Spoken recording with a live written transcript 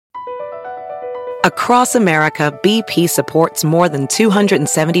Across America, BP supports more than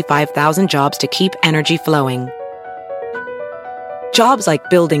 275,000 jobs to keep energy flowing. Jobs like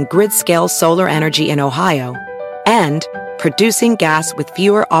building grid-scale solar energy in Ohio and producing gas with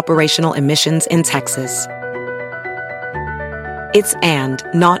fewer operational emissions in Texas. It's and,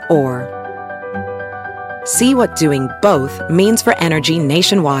 not or. See what doing both means for energy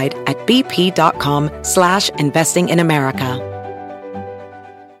nationwide at bp.com/investing in America.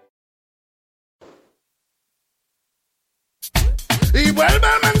 Y vuelve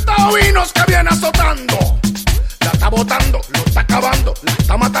el mentado Vinos que viene azotando. La está botando, lo está acabando, la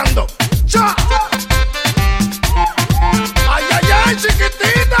está matando. ¡Ya! ¡Ay, ay, ay,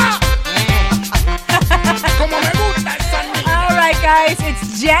 chiquitita! Como me gusta esa niña. All right, guys,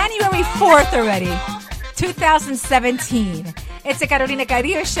 it's January 4th already, 2017. It's the Carolina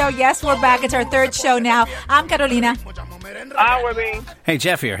Cadillo Show. Yes, we're back. It's our third show now. I'm Carolina. Webby. Hey,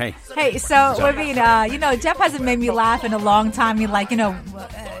 Jeff here. Hey. Hey, so Webby, Jeff hasn't made me laugh in a long time. He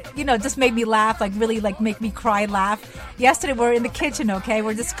just made me laugh, like really, like make me cry, laugh. Yesterday, we're in the kitchen. Okay,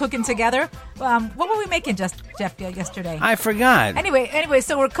 we're just cooking together. What were we making, Jeff, yesterday? I forgot. Anyway,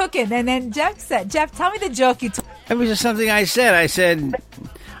 so we're cooking, and then Jeff, tell me the joke you told. It was just something I said. I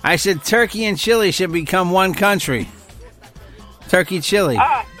said Turkey and Chile should become one country. Turkey, Chile.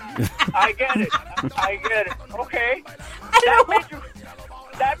 I get it. Okay.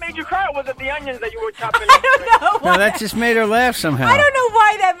 That made you cry, or was it the onions that you were chopping? I don't know. No, that just made her laugh somehow. I don't know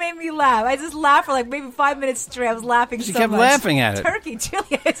why that made me laugh. I just laughed for like maybe 5 minutes straight. I was laughing so much. She kept laughing at it. Turkey,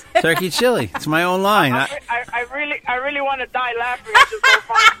 Chile. Turkey, Chile. It's my own line. I really want to die laughing. It's just so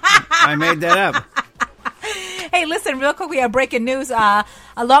funny. I made that up. Hey, listen, real quick, we have breaking news. A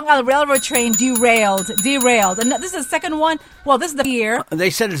Long Island Railroad train derailed. And this is the second one. Well, this is the year. They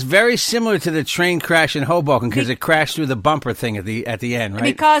said it's very similar to the train crash in Hoboken because it crashed through the bumper thing at the end, right?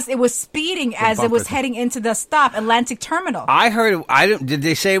 Because it was speeding as it was heading into the stop, Atlantic Terminal. I heard. Did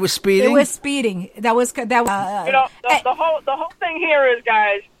they say it was speeding? It was speeding. That was. The whole thing here is,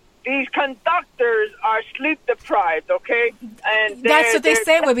 guys, these conductors are sleep deprived, okay? And that's what they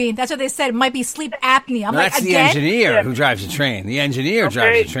said, Webby. That's what they said. It might be sleep apnea. That's the engineer who drives the train. The engineer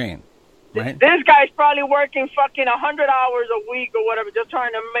drives the train. Right? This guy's probably working fucking 100 hours a week or whatever, just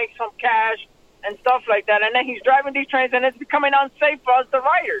trying to make some cash and stuff like that. And then he's driving these trains, and it's becoming unsafe for us, the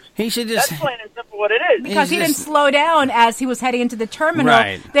riders. He should just... That's plain and simple what it is. Because he didn't slow down as he was heading into the terminal.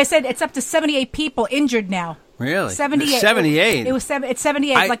 Right. They said it's up to 78 people injured now. Really? 78. 78? It's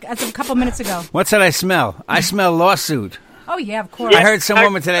 78, like as a couple minutes ago. What's that I smell? I smell lawsuit. Oh, yeah, of course. I heard some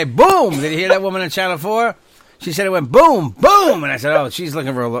woman today, boom! Did you hear that woman on Channel 4? She said it went boom, boom, and I said, "Oh, she's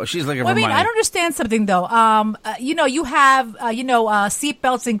looking for money." I don't understand something though. You have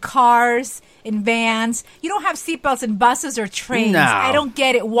seatbelts in cars, in vans. You don't have seatbelts in buses or trains. No. I don't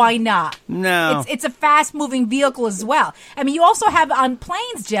get it. Why not? No, it's a fast-moving vehicle as well. I mean, you also have on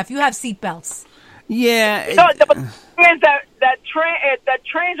planes, Jeff. You have seatbelts. Yeah. The thing is that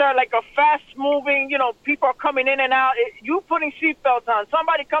trains are like a fast-moving. People are coming in and out. You putting seatbelts on,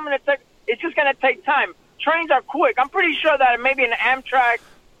 somebody coming to take. It's just going to take time. Trains are quick. I'm pretty sure that maybe an Amtrak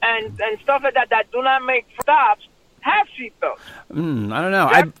and stuff like that do not make stops have seatbelts. I don't know.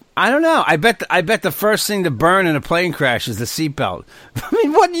 I don't know. I bet the first thing to burn in a plane crash is the seatbelt. I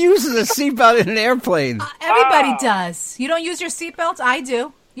mean, what use is a seatbelt in an airplane? Everybody does. You don't use your seatbelts? I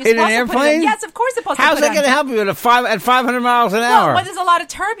do. You're in an airplane? Yes, of course. How's that going to help you at 500 miles an hour? Well, there's a lot of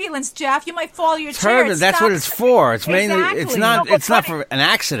turbulence, Jeff. You might fall your chair. That's what it's for. It's mainly. Exactly. It's not for an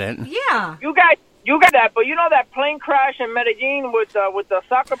accident. Yeah. You got that, but you know that plane crash in Medellin with the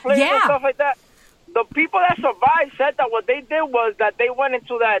soccer players and stuff like that? The people that survived said that what they did was that they went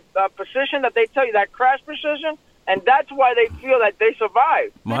into that position that they tell you, that crash position, and that's why they feel that they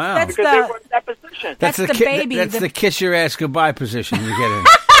survived. Wow. Because they were in that position. That's the baby. That's the kiss your ass goodbye position you get in.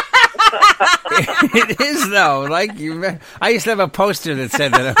 It is, though. I used to have a poster that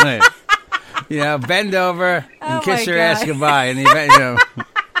said that on it. Bend over and kiss your ass goodbye. And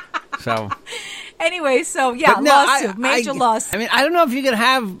so... Anyway, so lawsuit, major lawsuit. I mean, I don't know if you can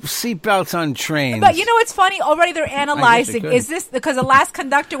have seatbelts on trains. But you know what's funny? Already they're analyzing. Is this because the last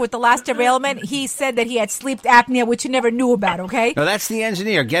conductor with the last derailment, he said that he had sleep apnea, which you never knew about, okay? No, that's the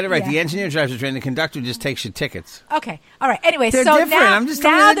engineer. Get it right. Yeah. The engineer drives the train. The conductor just takes your tickets. Okay. All right. Anyway, they're so different. now, I'm just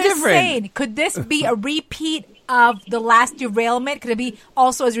telling you they're different. saying, could this be a repeat of the last derailment? Could it be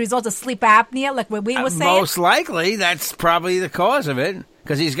also as a result of sleep apnea, like what we were saying? Most likely. That's probably the cause of it.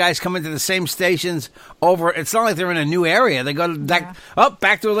 Because these guys come into the same stations over. It's not like they're in a new area. They go back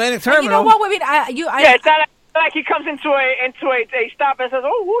to Atlantic Terminal. You know what? I mean, like he comes into a stop and says,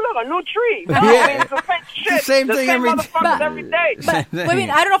 "Oh, look, a new tree." No, Yeah. I mean, it's the same shit. same thing every motherfuckers every day. But I mean,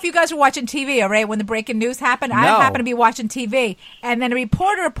 I don't know if you guys were watching TV, all right, when the breaking news happened. I No. happened to be watching TV, and then a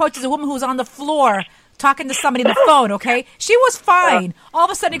reporter approaches a woman who's on the floor talking to somebody on the phone, okay? She was fine. All of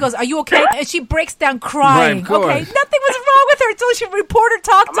a sudden, he goes, "Are you okay?" And she breaks down crying, Right, of course. okay? Nothing was wrong with her until she reporter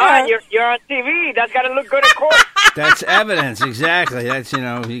talked Come to on, her. you're on TV. That's got to look good in court. That's evidence, exactly. That's you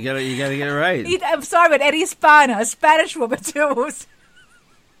gotta get it right. I'm sorry, but Eddie Hispana, a Spanish woman, too. Really?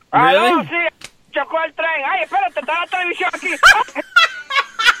 Aló, sí, chocó el tren. Ay, espérate, está la televisión aquí.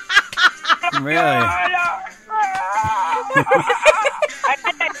 Really?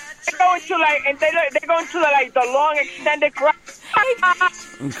 They go into they go into the long extended cry.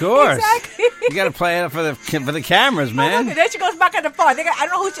 Of course. Exactly. You got to play it for the cameras, man. And then she goes back on the phone. I don't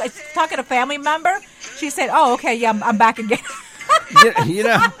know who she's talking to, a family member. She said, "Oh, okay, yeah, I'm back again." you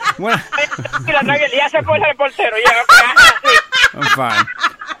know, when Ya se fue el portero. Yeah, okay. Ajá, sí. I'm fine.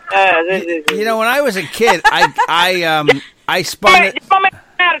 Sí, sí. You know, when I was a kid, I spun it. Llámame a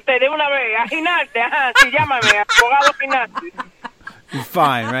Ginarte de una vez. A Ginarte, ajá, sí, llámame. Abogado Ginarte.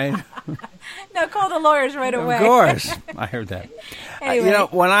 Fine, right? No, call the lawyers right away. Of course, I heard that. Anyway. You know,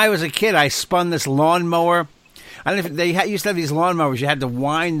 when I was a kid, I spun this lawnmower. I don't know if they used to have these lawnmowers. You had to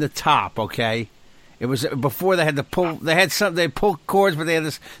wind the top. Okay, it was before they had to pull. They pull cords, but they had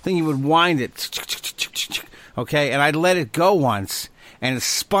this thing you would wind it. Okay, and I let it go once, and it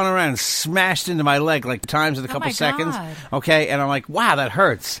spun around and smashed into my leg like times in a couple my seconds. God. Okay, and I'm like, wow, that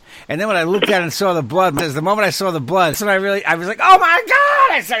hurts. And then when I looked at it and saw the blood, because the moment I saw the blood, that's when I was like, oh my God!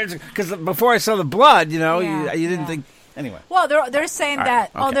 I started because before I saw the blood, you know, Yeah, you didn't yeah. think anyway. Well, they're saying All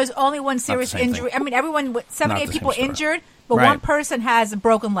that right, okay. there's only one serious same injury. thing. I mean, everyone, 78 Not the people same story. injured, but Right. one person has a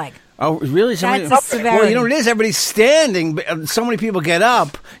broken leg. Oh, really? That's the severity. Well, you know what it is? Everybody's standing. But so many people get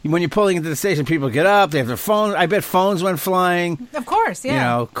up. When you're pulling into the station, people get up. They have their phones. I bet phones went flying. Of course, yeah. You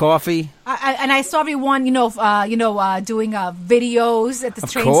know, coffee. And I saw everyone, doing videos at the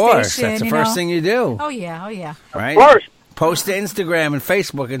Of train course. station. That's the first thing you do. Oh yeah. Right? Of course. Post to Instagram and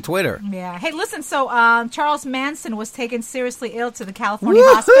Facebook and Twitter. Yeah. Hey, listen. So Charles Manson was taken seriously ill to the California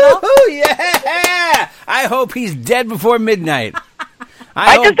hospital. Woo-hoo, yeah! I hope he's dead before midnight.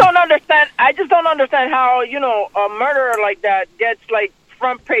 I just don't understand how, a murderer like that gets like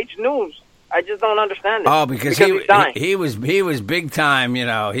front page news. I just don't understand it. Oh, because he's dying. he was big time. You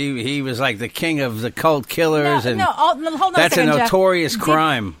know, he was like the king of the cult killers, and hold on that's a second, a Jeff. notorious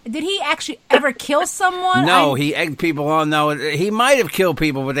crime. Did he actually ever kill someone? No, he egged people on. No, he might have killed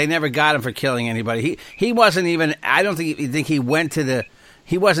people, but they never got him for killing anybody. He wasn't even. I don't think he went to the.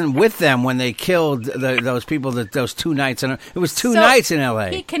 He wasn't with them when they killed those people. Those 2 nights, and it was two nights in L.A.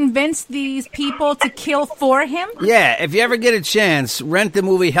 He convinced these people to kill for him. Yeah, if you ever get a chance, rent the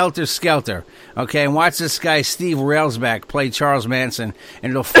movie Helter Skelter, okay, and watch this guy Steve Railsback play Charles Manson,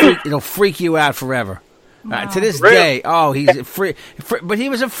 and it'll freak you out forever. To this day, he's a freak. But he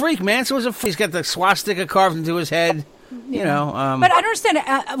was a freak. Manson was a freak. He's got the swastika carved into his head. You know, but I don't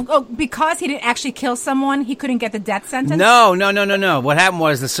understand. Because he didn't actually kill someone, he couldn't get the death sentence. No. What happened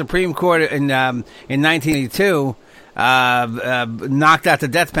was the Supreme Court in 1982 knocked out the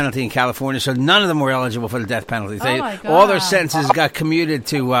death penalty in California, so none of them were eligible for the death penalty. My God. All their sentences got commuted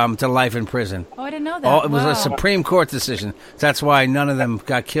to life in prison. Oh, I didn't know that. It was Wow. a Supreme Court decision. That's why none of them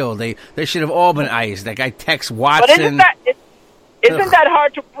got killed. They should have all been iced. That guy Tex Watson. But isn't that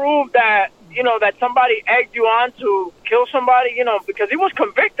hard to prove that? That somebody egged you on to kill somebody, because he was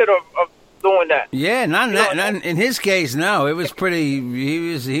convicted of doing that. Yeah, not in his case. No, it was pretty.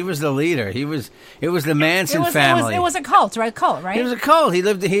 He was the leader. It was the Manson family. It was a cult, right? Right? It was a cult.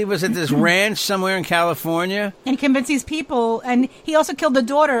 He was at this ranch somewhere in California. And he convinced these people, and he also killed the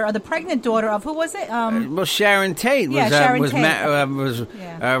daughter, or the pregnant daughter of, who was it? Well, Sharon Tate was Sharon was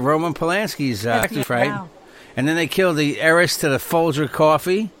Tate. Roman Polanski's actress, right? Wow. And then they killed the heiress to the Folger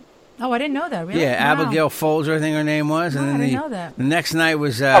Coffee. Oh, I didn't know that. Really? Yeah, Wow. Abigail Folger, I think her name was. And No, then I didn't know that. the next night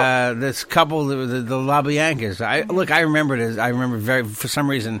was this couple, the LaBiancas. I remembered it. I remember for some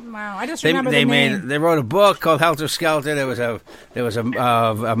reason. Wow, I just remember the name. They wrote a book called Helter Skelter. There was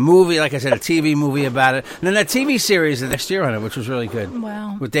a movie, like I said, a TV movie about it. And then that TV series the next year on it, which was really good.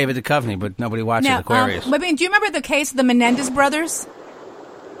 Wow. With David Duchovny, but nobody watched Now, Aquarius. Webin, do you remember the case of the Menendez brothers?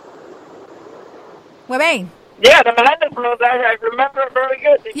 Webin. Yeah, the Melendez brothers, I remember it very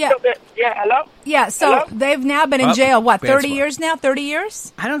good. Yeah. Hello? Yeah, so Hello? they've now been in Oh, jail, what, bad 30 spot. years now? 30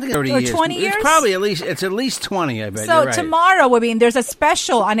 years? I don't think it's 30 or years. 20 years? It's probably at least 20, I bet. So You're right. tomorrow, there's a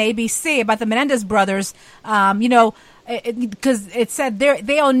special on ABC about the Menendez brothers, because it said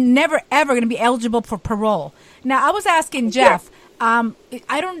they are never, ever going to be eligible for parole. Now, I was asking Jeff, I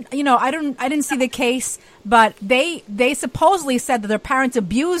didn't see the case, but they supposedly said that their parents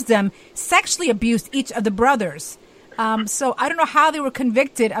abused them, sexually abused each of the brothers. So I don't know how they were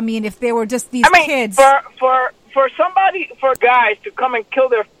convicted. I mean, if they were just these kids. For guys to come and kill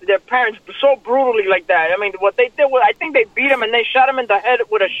their parents so brutally like that. I mean, what they did was, I think they beat him and they shot him in the head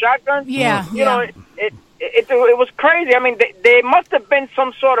with a shotgun. Yeah. You know, it was crazy. I mean, they must have been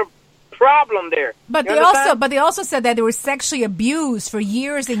some sort of problem there. But they also said that they were sexually abused for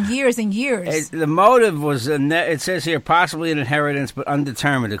years and years and years. The motive was, it says here, possibly an inheritance, but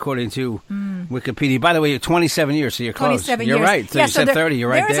undetermined, according to Wikipedia. By the way, you're 27 years, so you're close. 27 you're years. right. So yeah, you said 30, you're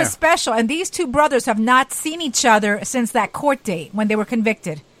right there. There is a special, and these two brothers have not seen each other since that court date when they were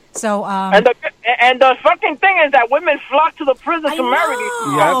convicted. So, and the fucking thing is that women flock to the prison to marry these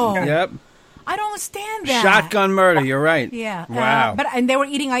people. Yep. I don't understand that. Shotgun murder. You're right. Yeah. Wow. And they were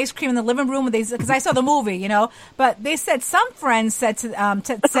eating ice cream in the living room because I saw the movie, you know. But they said some friends said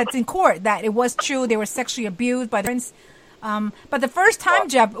said in court that it was true they were sexually abused by their parents. But the first time,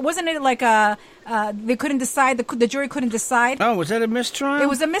 Jeff, wasn't it like they couldn't decide? The jury couldn't decide. Oh, was that a mistrial? It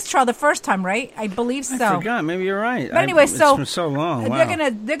was a mistrial the first time, right? I believe so. I forgot. Maybe you're right. But anyway, it's been so long. Wow.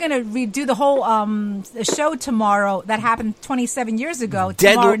 They're gonna redo the whole show tomorrow that happened 27 years ago.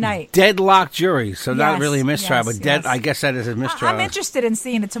 Tomorrow night. Deadlock jury. So not really a mistrial, but yes. I guess that is a mistrial. I'm interested in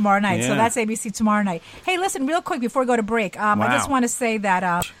seeing it tomorrow night. Yeah. So that's ABC tomorrow night. Hey, listen, real quick before we go to break, I just want to say that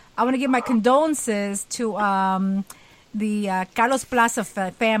I want to give my condolences to the Carlos Plaza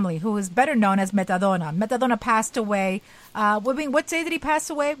family, who is better known as Metadona. Metadona passed away. What day did he pass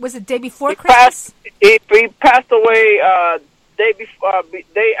away? Was it day before Christmas? He passed away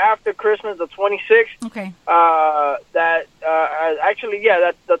day after Christmas, the 26th. Okay. That's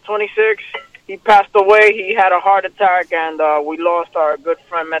the 26th. He passed away. He had a heart attack, and we lost our good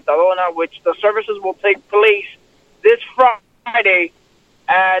friend Metadona, which the services will take place this Friday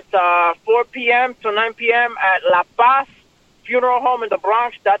at 4 p.m. to 9 p.m. at La Paz Funeral Home in the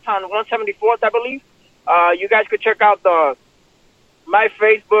Bronx. That's on 174th, I believe. You guys could check out my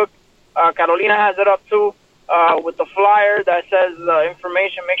Facebook. Carolina has it up too with the flyer that says the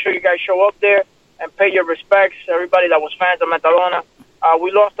information. Make sure you guys show up there and pay your respects. Everybody that was fans of Metadona.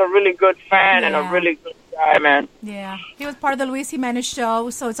 We lost a really good fan and a really good guy, man. Yeah. He was part of the Luis Jimenez show,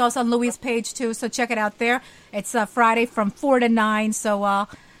 so it's also on Luis' page, too, so check it out there. It's Friday from 4 to 9, so,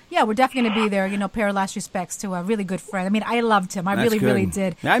 we're definitely going to be there, pay our last respects to a really good friend. I mean, I loved him. I really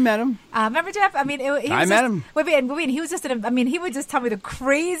did. Yeah, I met him. Remember, Jeff? I mean, I met him. He was just, he would just tell me the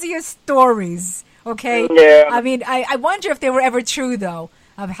craziest stories, okay? Yeah. I mean, I wonder if they were ever true, though.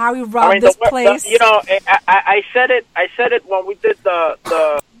 Of how he robbed this place. I said it when we did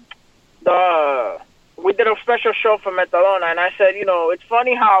we did a special show for Metadona, and I said, it's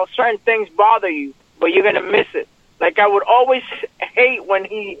funny how certain things bother you, but you're gonna miss it. Like I would always hate when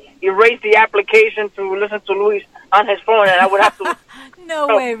he erased the application to listen to Luis on his phone, and I would have to. No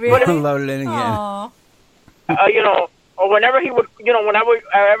way, really. Load it in again. Or whenever he would, whenever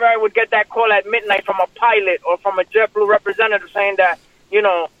I would get that call at midnight from a pilot or from a JetBlue representative saying that.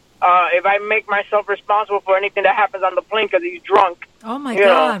 If I make myself responsible for anything that happens on the plane because he's drunk. Oh my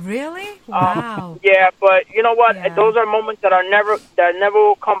God! Really? Wow. Yeah, but you know what? Yeah. Those are moments that never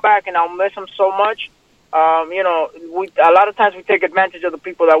will come back, and I'll miss him so much. A lot of times we take advantage of the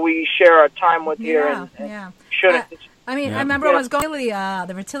people that we share our time with here, and shouldn't. I remember when I was going to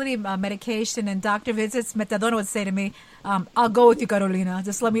the fertility medication and doctor visits, Metadona would say to me, I'll go with you, Carolina.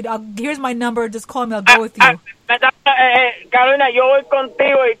 Just let me, here's my number, just call me, I'll go with you. Carolina, yo voy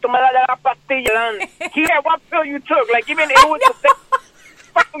contigo y tú me das la pastilla. He had what pill you took. Like, even it was the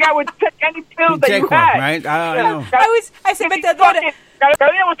fucking guy would take any pills that you had. Right? I know. I said, Metadona.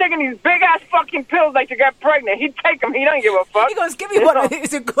 Carolina was taking these big-ass fucking pills like to get pregnant. He'd take them. He don't give a fuck. He goes, give me one.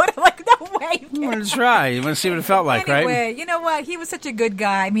 Is it good? I'm like, no way. You want to try. You want to see what it felt like, right? Anyway, you know what? He was such a good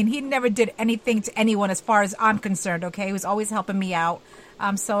guy. I mean, he never did anything to anyone as far as I'm concerned, okay? He was always helping me out.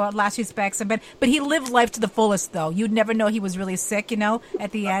 So last respects. But he lived life to the fullest, though. You'd never know he was really sick,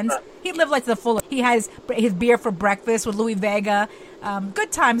 at the end. He lived life to the fullest. He has his beer for breakfast with Louis Vega.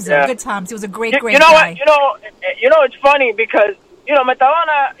 Good times, though. Yeah. Good times. He was a great guy. It's funny because,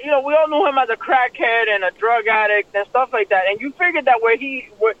 Metadona, we all knew him as a crackhead and a drug addict and stuff like that. And you figured that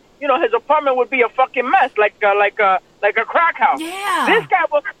his apartment would be a fucking mess, like a crack house. Yeah. This guy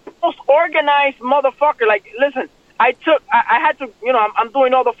was the most organized motherfucker. Like, listen, I had to, I'm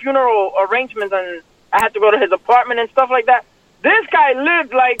doing all the funeral arrangements, and I had to go to his apartment and stuff like that. This guy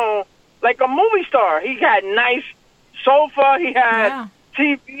lived like a movie star. He had nice sofa. He had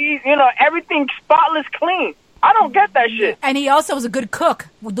TV. Everything spotless clean. I don't get that shit. And he also was a good cook.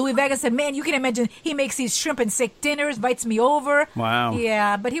 Louis Vega said, man, you can imagine, he makes these shrimp and steak dinners, invites me over. Wow.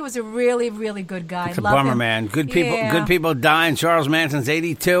 Yeah, but he was a really, really good guy. It's a Love bummer, him. man. Good people, Yeah. good people dying. Charles Manson's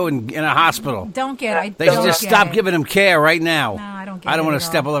 82 and in a hospital. Don't get it. They should just stop giving him care right now. No, I don't get I don't it want at to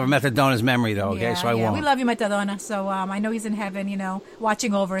step all. all over Methadona's memory, though. Okay, so I won't. We love you, Metadona. So I know he's in heaven,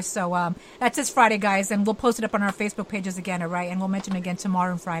 watching over us. So that's this Friday, guys, and we'll post it up on our Facebook pages again, all right? And we'll mention it again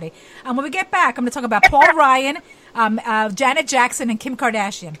tomorrow and Friday. When we get back, I'm going to talk about Paul Ryan, Janet Jackson, and Kim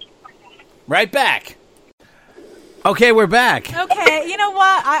Kardashian. Right back. Okay, we're back. Okay, you know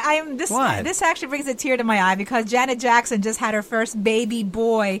what? What? This actually brings a tear to my eye because Janet Jackson just had her first baby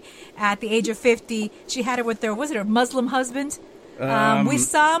boy at the age of 50. She had it with her Muslim husband?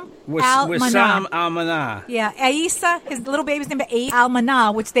 Wissam Wissam Al-Manah. Yeah, Aisa, his little baby's name is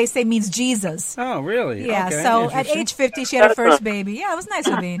Al-Manah, which they say means Jesus. Oh, really? Yeah, Okay, so at interesting. age 50, she had her first baby. Yeah, it was nice,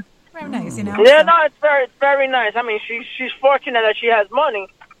 Levine. Very nice, Yeah, So- no, it's very nice. I mean, she's fortunate that she has money.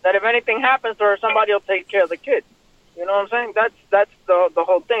 That if anything happens to her, somebody will take care of the kid. You know what I'm saying? That's the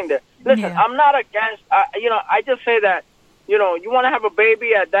whole thing there. Listen, Yeah. I'm not against. I just say that you want to have a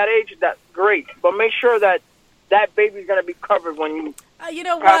baby at that age. That's great, but make sure that baby's going to be covered when you. You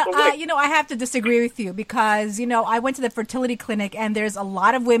know pass what? away. I have to disagree with you because, I went to the fertility clinic and there's a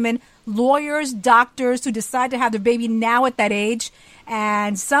lot of women, lawyers, doctors who decide to have their baby now at that age.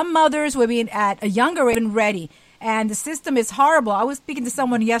 And some mothers will be at a younger age and ready. And the system is horrible. I was speaking to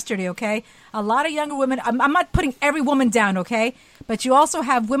someone yesterday, okay? A lot of younger women, I'm not putting every woman down, okay? But you also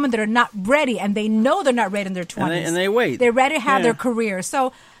have women that are not ready and they know they're not ready in their 20s. And they wait. They're ready to have Yeah. their career.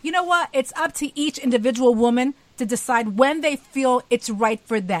 So, you know what? It's up to each individual woman to decide when they feel it's right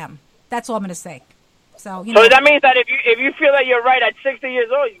for them. That's all I'm going to say. So, So that means that if you feel that you're right at 60 years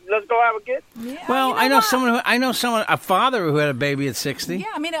old, let's go have a kid. yeah, Well, you I know someone, a father who had a baby at 60. Yeah,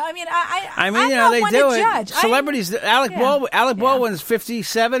 I'm they not one do to it. judge. Celebrities. Alec Yeah. Baldwin's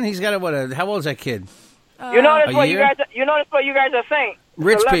 57. He's got how old is that kid? You notice A what you year? guys. You notice what you guys are saying.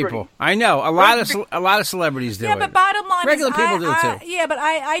 Rich Celebrities. people. I know. A lot of celebrities do Yeah, it. but bottom line Regular is, people do it too. Yeah, but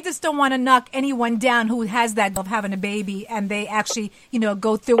I just don't want to knock anyone down who has that of having a baby and they actually,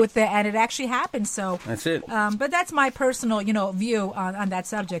 go through with it and it actually happens. So That's it. But that's my personal, view on that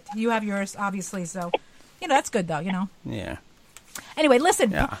subject. You have yours, obviously. So, that's good though. Yeah. Anyway,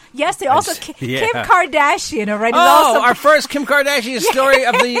 listen. Yeah. Yesterday, also Yeah. Kim Kardashian, all right? is Oh, also, our first Kim Kardashian story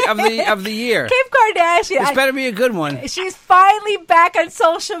of the year. Kim Kardashian. This better be a good one. She's finally back on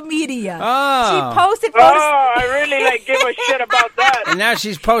social media. Oh. She posted photos. Oh, I really give a shit about that. And now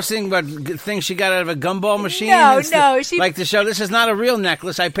she's posting things she got out of a gumball machine. No, It's no, she- like to show this is not a real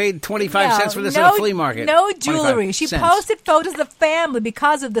necklace. I paid 25 cents for this at a flea market. No jewelry. 25 She cents. posted photos of the family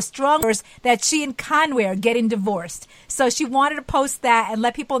because of the strong rumors that she and Conway are getting divorced. So she wanted to post that and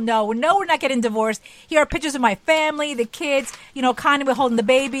let people know, no, we're not getting divorced. Here are pictures of my family, the kids, Conway holding the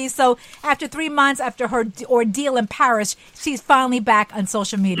baby. So after 3 months after her ordeal in Paris, she's finally back on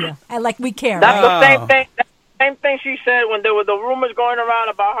social media. And we care. That's right? the same thing. Same thing she said when there were the rumors going around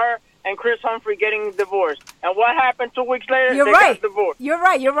about her and Chris Humphrey getting divorced. And what happened 2 weeks later? You're they right. got divorced. You're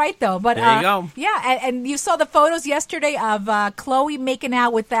right, though. But There you go. Yeah, and you saw the photos yesterday of Khloe making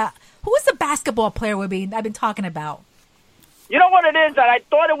out with that. Who was the basketball player I've been talking about? You know what it is? That I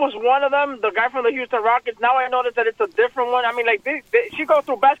thought it was one of them, the guy from the Houston Rockets. Now I notice that it's a different one. I mean, she goes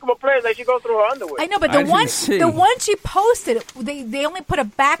through basketball players like she goes through her underwear. I know, but I didn't see. the one she posted, they only put a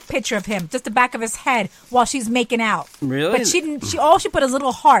back picture of him, just the back of his head, while she's making out. Really? But she didn't. All she put is a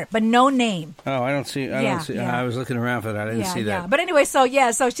little heart, but no name. Oh, I don't see. I Yeah, don't see. yeah. I was looking around for that. I didn't see that. Yeah. But anyway, so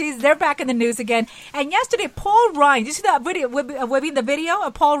they're back in the news again. And yesterday, Paul Ryan. Did you see that video? The video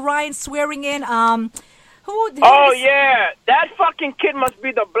of Paul Ryan swearing in. Oh, yeah. That fucking kid must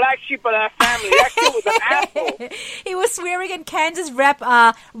be the black sheep of that family. That kid was an asshole. He was swearing in Kansas rep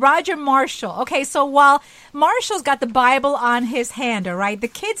Roger Marshall. Okay, so while Marshall's got the Bible on his hand, all right, the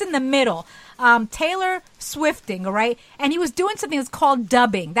kid's in the middle. Taylor Swifting, all right? And he was doing something that's called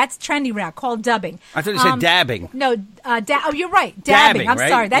dubbing. That's trendy now, called dubbing. I thought you said dabbing. No, you're right. Dabbing. I'm right?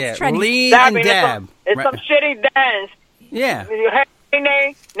 sorry, that's Yeah. trendy. Lean Dabbing, and dab. It's Right. some shitty dance. Yeah.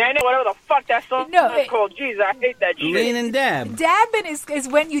 Nay, whatever the fuck that song is called. Jeez, I hate that shit. Lean and dab. Dabbing is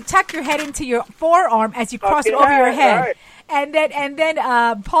when you tuck your head into your forearm as you cross it Okay, over your right, head. right. And then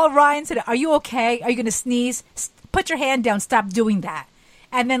Paul Ryan said, "Are you okay? Are you going to sneeze? Put your hand down. Stop doing that."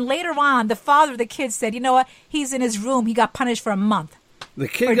 And then later on, the father of the kid said, "You know what? He's in his room. He got punished for a month." The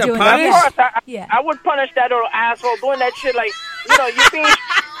For kid got doing punished. that. Of course, Yeah. I would punish that little asshole doing that shit like, you being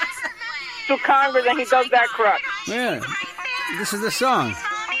to Congress and he does that crap. Yeah. This is the song.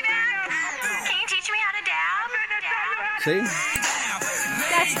 Can you teach me how to dab? See?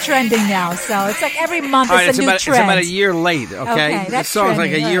 That's that's trending now. So it's like every month All right, it's a new it's trend. about a year late, okay? Okay, This that's song's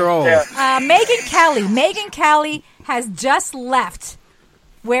like a trending, year right. old. Yeah. Megyn Kelly has just left.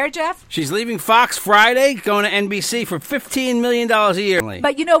 Where, Jeff? She's leaving Fox Friday, going to NBC for $15 million a year.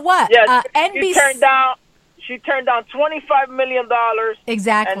 But you know what? Yeah, NBC she turned down $25 million.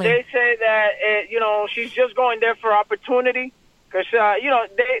 Exactly. And they say that she's just going there for opportunity because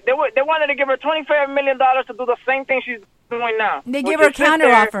they wanted to give her $25 million to do the same thing she's doing now. They give her a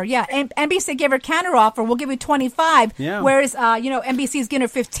counteroffer, yeah. And NBC gave her a counteroffer. We'll give you 25. Yeah. Whereas NBC's giving her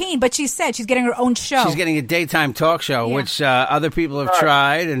 15. But she said she's getting her own show. She's getting a daytime talk show, Yeah. which other people have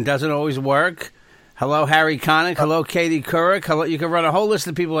tried and doesn't always work. Hello, Harry Connick. Hello, Katie Couric. Hello, you can run a whole list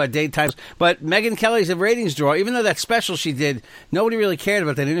of people at daytime. But Megyn Kelly's a ratings draw. Even though that special she did, nobody really cared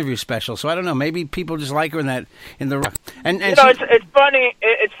about that interview special. So I don't know. Maybe people just like her in the. And it's funny.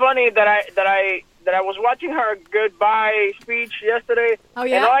 It's funny that I was watching her goodbye speech yesterday. Oh,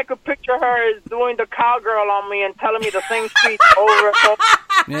 yeah? And all I could picture her is doing the cowgirl on me and telling me the same speech over and over.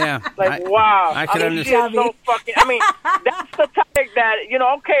 Yeah. Wow. I could understand. understand. So fucking. I mean, that's the topic that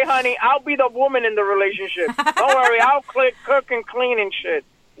okay, honey, I'll be the woman in the relationship. Don't worry, I'll cook and clean and shit.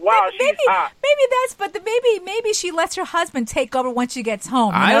 Wow, she's hot. Maybe she lets her husband take over when she gets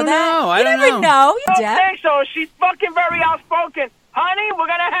home. You I know don't that? know. I You don't never know. know. I Jeff. don't think so. She's fucking very outspoken. Honey, we're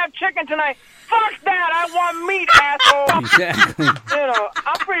gonna have chicken tonight. Fuck that! I want meat, asshole. Exactly.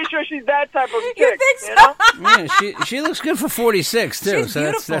 I'm pretty sure she's that type of chick. You think so? Yeah, she looks good for 46 too. She's so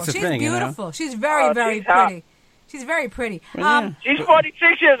beautiful. that's the She's thing. beautiful. She's very, very she's hot. pretty. She's very pretty. She's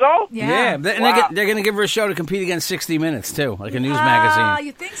 46 years old. Yeah, Yeah. and they're going to give her a show to compete against 60 Minutes too, like a news magazine.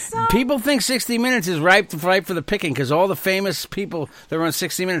 You think so? People think 60 Minutes is ripe for the picking because all the famous people that run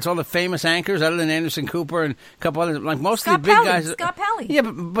 60 Minutes, all the famous anchors, other than Anderson Cooper and a couple others, like most Scott of the big Pelley. guys. Scott Pelley. Yeah,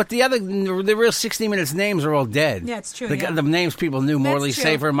 but the real 60 Minutes names are all dead. Yeah, it's true, The, yeah. the names people knew, Morley true.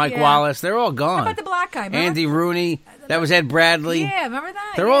 Safer, Mike Yeah. Wallace, they're all gone. How about the black guy? Remember? Andy Rooney, that was Ed Bradley. Yeah, remember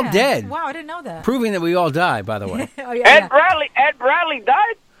that? They're all Yeah. dead. Wow, I didn't know that. Proving that we all die, by the way. Oh, yeah, Ed Bradley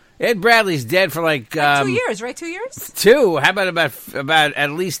died. Ed Bradley's dead for like 2 years, right? 2 years? 2. How about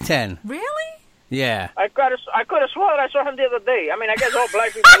at least 10? Really? Yeah. I could have sworn I saw him the other day. I mean, I guess all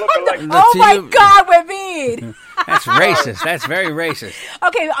black people look alike. Oh my you- God, Webid! That's racist. That's very racist.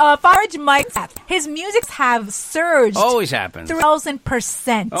 Okay, Farage Mike, his musics have surged Always happens.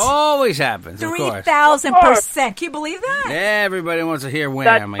 3,000%. Always happens, of course. 3,000%. Can you believe that? Everybody wants to hear That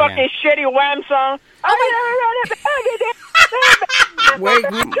Wham fucking again. shitty Wham song.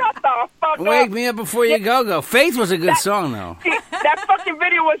 Wake me, Shut the fuck wake up. me up before you go. Faith was a good song, though. That fucking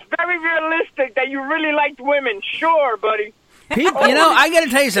video was very realistic that you really liked women. Sure, buddy. People, I got to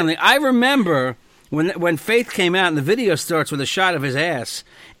tell you something. I remember when Faith came out and the video starts with a shot of his ass,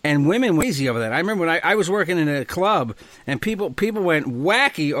 and women went crazy over that. I remember when I was working in a club, and people went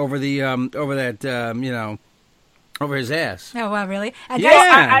wacky over the over his ass. Oh, wow, really? And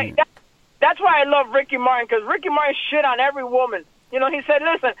Yeah. That's why I love Ricky Martin, because Ricky Martin shit on every woman. He said,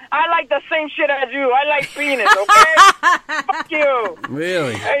 listen, I like the same shit as you. I like penis, okay? Fuck you.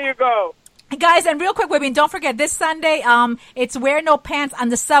 Really? There you go. Guys, and real quick, Wibby, don't forget, this Sunday, it's Wear No Pants on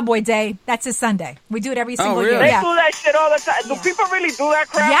the Subway Day. That's this Sunday. We do it every single really? year. They Yeah. do that shit all the time. Do people really do that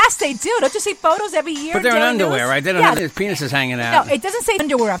crap? Yes, they do. Don't you see photos every year? But they're in Daily underwear, News? right? They don't Yeah. have his penises hanging out. No, it doesn't say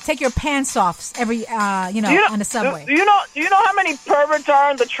underwear up. Take your pants off every, on the subway. Do you know how many perverts are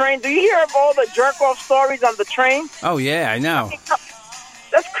on the train? Do you hear of all the jerk-off stories on the train? Oh, yeah, I know.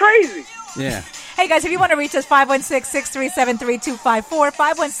 That's crazy. Yeah. Hey, guys, if you want to reach us, 516-637-3254,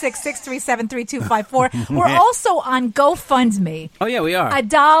 516-637-3254. We're also on GoFundMe. Oh, yeah, we are.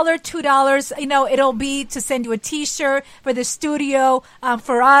 $1, $2, it'll be to send you a T-shirt for the studio,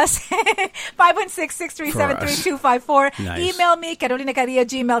 for us. 516-637-3254. Nice. Email me,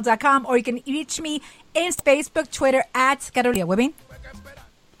 carolinacarilla@gmail.com, or you can reach me in Facebook, Twitter, at Carolina. Wibby?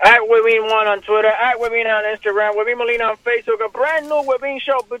 At Webin1 on Twitter, at Webin on Instagram, Webin Molina on Facebook, a brand new Webin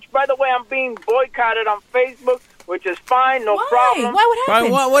show, which, by the way, I'm being boycotted on Facebook, which is fine, no Why? problem. Why? What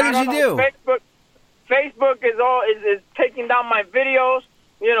happened? What did you do? Facebook is taking down my videos.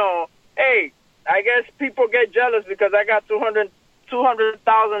 Hey, I guess people get jealous because I got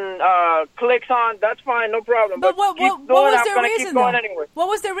 200,000 clicks on. That's fine, no problem. But what keep was doing it. their I'm gonna reason, keep going though? anyway. What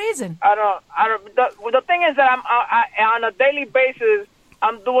was their reason? I don't. The thing is that I'm on a daily basis.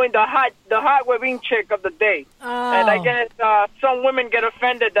 I'm doing the hot Webin chick of the day, and I guess some women get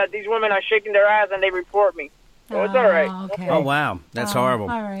offended that these women are shaking their ass and they report me. So it's all right. Okay. Oh, wow. That's horrible.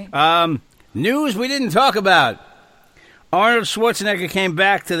 All right. News we didn't talk about. Arnold Schwarzenegger came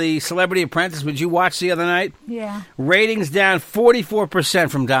back to the Celebrity Apprentice. Did you watch the other night? Yeah. Ratings down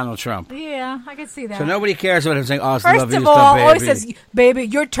 44% from Donald Trump. Yeah, I can see that. So nobody cares about him saying, "Hasta la First vista, of all, baby." always says, "Baby,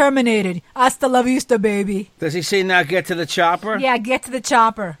 you're terminated. Hasta la vista, baby." Does he say now get to the chopper? Yeah, get to the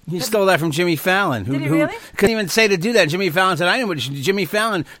chopper. He stole that from Jimmy Fallon. Did he really? Couldn't even say to do that. Jimmy Fallon said, "I know what Jimmy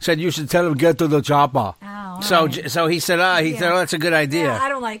Fallon said. You should tell him get to the chopper." Oh, so right. So he said, said, "Oh, that's a good idea." Yeah, I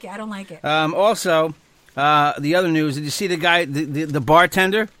don't like it. I don't like it. Also, the other news. Did you see the guy, the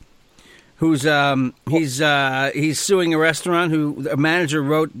bartender, who's he's suing a restaurant? Who a manager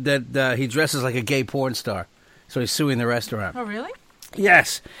wrote that he dresses like a gay porn star, so he's suing the restaurant. Oh, really?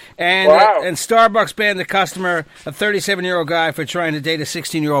 Yes, and Wow. and Starbucks banned the customer, a 37-year-old guy, for trying to date a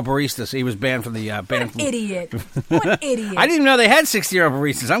 16-year-old barista. So he was banned from the banned. What an idiot! What an idiot! I didn't even know they had 60-year-old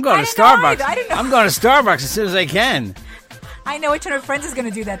baristas. I'm going I to didn't know Starbucks. either. I didn't know. I'm going to Starbucks as soon as I can. I know which one of her friends is going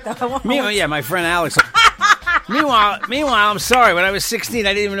to do that, though. Meanwhile, yeah, my friend Alex. Meanwhile, I'm sorry. When I was 16,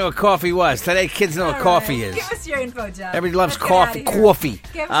 I didn't even know what coffee was. Today, kids know what All coffee right. is. Give us your info, Jeff. Everybody loves Let's get outta coffee. here. Coffee.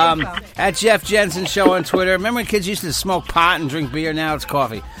 Give us your info. At Jeff Jensen Show on Twitter. Remember when kids used to smoke pot and drink beer? Now it's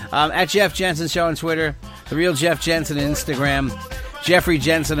coffee. At Jeff Jensen Show on Twitter. The Real Jeff Jensen on Instagram. Jeffrey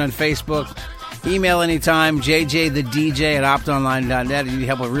Jensen on Facebook. Email anytime. JJTheDJ at optonline.net. If you need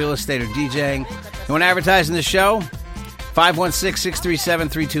help with real estate or DJing. You want to advertise in the show?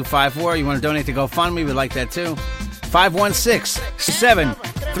 516-637-3254. You want to donate to GoFundMe? We'd like that too.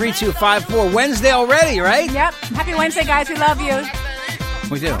 516-73254. Wednesday already, right? Yep. Happy Wednesday, guys. We love you.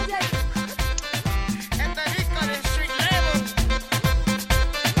 We do.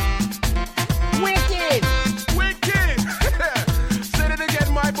 Wicked. Say it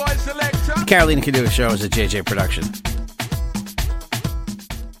again, my boy selector. Carolina Cadua Show is a JJ production.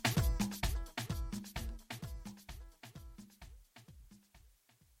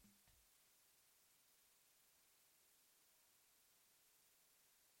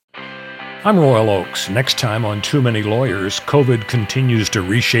 I'm Royal Oakes. Next time on Too Many Lawyers, COVID continues to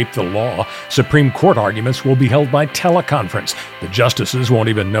reshape the law. Supreme Court arguments will be held by teleconference. The justices won't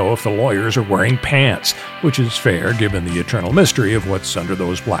even know if the lawyers are wearing pants, which is fair given the eternal mystery of what's under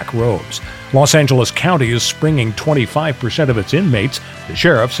those black robes. Los Angeles County is springing 25% of its inmates. The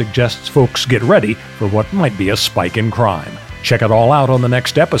sheriff suggests folks get ready for what might be a spike in crime. Check it all out on the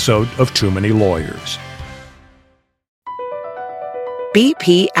next episode of Too Many Lawyers.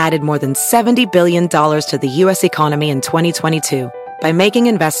 BP added more than $70 billion to the U.S. economy in 2022 by making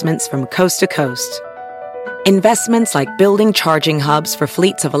investments from coast to coast. Investments like building charging hubs for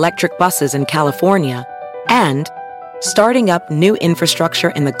fleets of electric buses in California and starting up new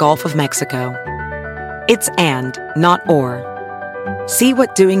infrastructure in the Gulf of Mexico. It's and, not or. See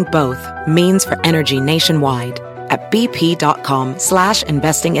what doing both means for energy nationwide at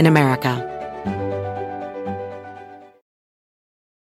bp.com/investing in America.